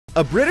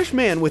A British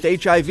man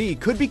with HIV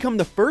could become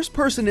the first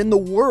person in the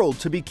world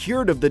to be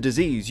cured of the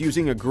disease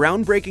using a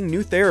groundbreaking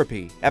new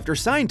therapy after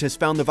scientists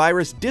found the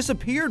virus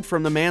disappeared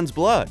from the man's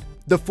blood.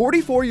 The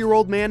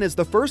 44-year-old man is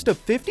the first of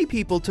 50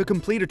 people to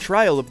complete a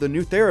trial of the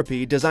new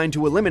therapy designed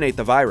to eliminate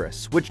the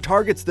virus, which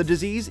targets the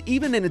disease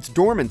even in its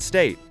dormant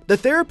state. The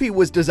therapy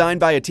was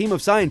designed by a team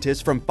of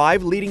scientists from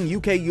 5 leading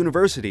UK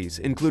universities,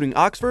 including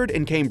Oxford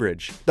and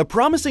Cambridge. The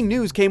promising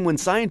news came when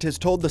scientists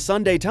told the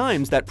Sunday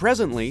Times that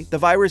presently, the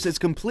virus is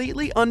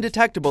completely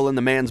undetectable in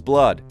the man's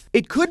blood.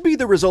 It could be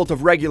the result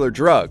of regular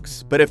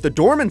drugs, but if the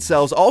dormant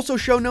cells also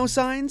show no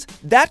signs,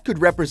 that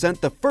could represent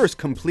the first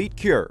complete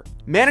cure.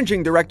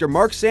 Managing Director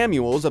Mark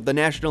Samuels of the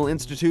National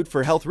Institute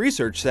for Health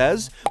Research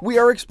says, "We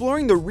are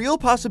exploring the real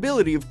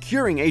possibility of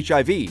curing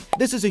HIV.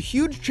 This is a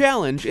huge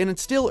challenge and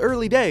it's still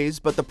early days,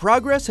 but the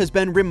progress has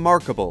been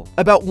remarkable."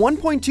 About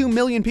 1.2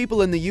 million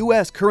people in the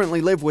US currently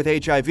live with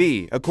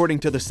HIV, according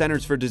to the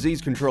Centers for Disease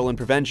Control and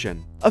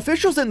Prevention.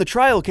 Officials in the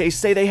trial case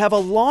say they have a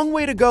long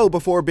way to go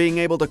before being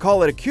able to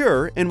call it a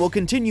cure and will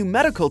continue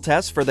medical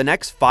tests for the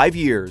next 5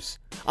 years.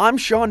 I'm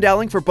Sean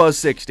Dowling for Buzz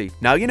 60.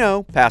 Now you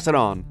know, pass it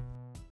on.